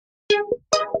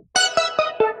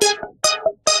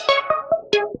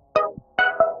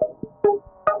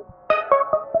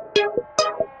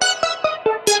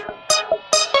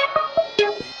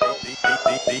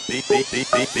LOL,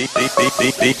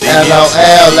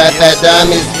 let that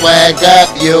dummy swag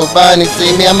up. You bunny,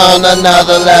 see me, I'm on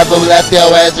another level. Left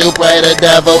your ass, you pray the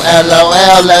devil.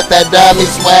 LOL, let that dummy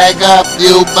swag up.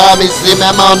 You bummy, see me,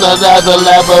 I'm on another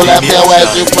level. Left your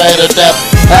ass, you pray the devil.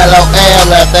 LOL,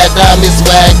 let that dummy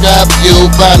swag up. You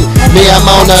bummy, me, I'm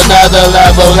on another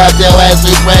level. Left your ass,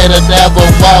 you pray the devil.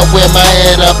 Walk with my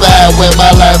head up high, with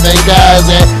my life in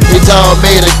God's hand. He told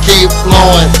me to keep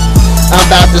flowing. I'm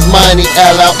about this money,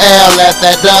 LOL, let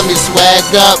that dummy swag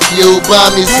up. You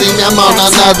bummy, see me, I'm on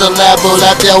another level.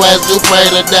 Left your ass, you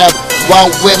pray the devil. Walk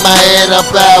with my head up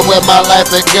high, with my life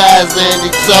in God's hand.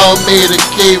 He told me to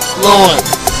keep flowing.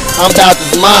 I'm about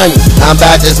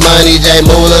this money,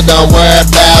 jaymullah, don't worry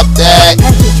about that.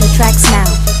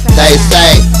 They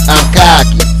say I'm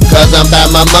cocky, cause I'm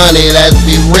about my money, let's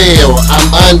be real. I'm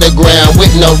underground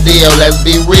with no deal, let's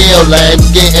be real. I'm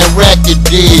getting record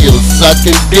deals,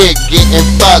 sucking dick, getting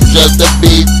fucked just to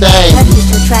be thanked.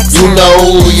 You know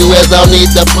who you is, don't need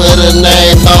to put a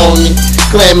name on me.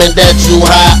 Claiming that you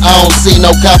high, I don't see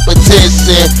no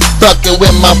competition. Fucking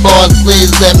with my boss,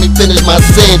 please let me finish my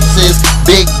sentence.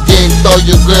 Big dick, throw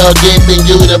your girl giving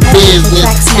you the business.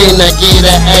 Can I get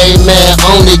an amen?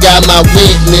 Only got my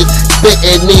witness.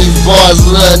 Spitting these bars,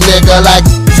 little nigga, like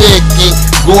a ticket.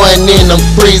 Going in, I'm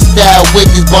freestyle with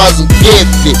these bars, I'm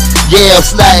gifted. Yeah, I'm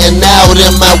sliding out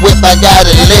in my whip, I got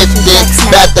it lifted.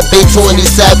 About to be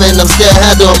 27, I'm still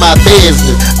handling my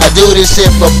business. I do this shit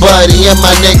for Buddy and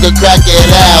my nigga crack it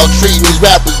out. Treating these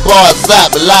rappers bars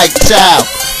up like child.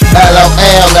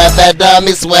 LOL, let that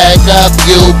dummy swag up,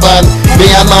 you bum. Me,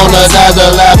 I'm on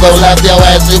another level. Left your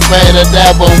ass, you pray the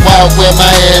devil. Walk with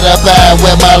my head up high,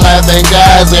 with my life in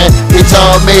God's hand. He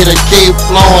told me to keep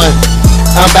flowing.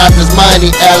 I'm about this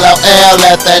money, LOL,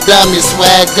 let that dummy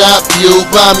swag up. You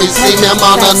bummy, see me, I'm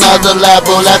on another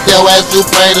level. Left your ass, you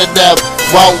pray the devil.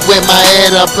 Walk with my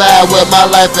head up high, with my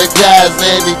life in God's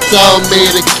hand. He told me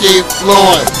to keep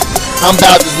flowing. I'm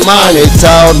about this money,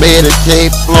 told me to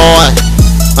keep flowing.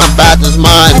 I'm about this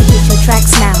money.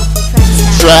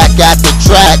 Track after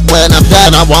track, when I'm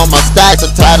done, I want my stacks.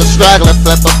 I'm tired of struggling,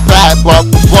 flip a pack, walk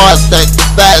the bars, take the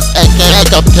fast, aka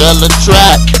come kill the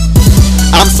track.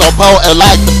 I'm so potent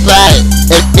like the fact.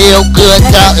 It feel good,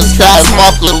 counting stacks,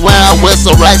 walking around with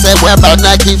some racks and whip out,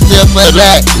 not keep still for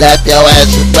that. Left your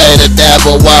ass, you play the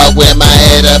devil, walk with my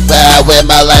head up high, with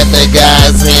my life in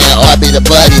God's hand, or be the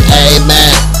buddy,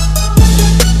 amen.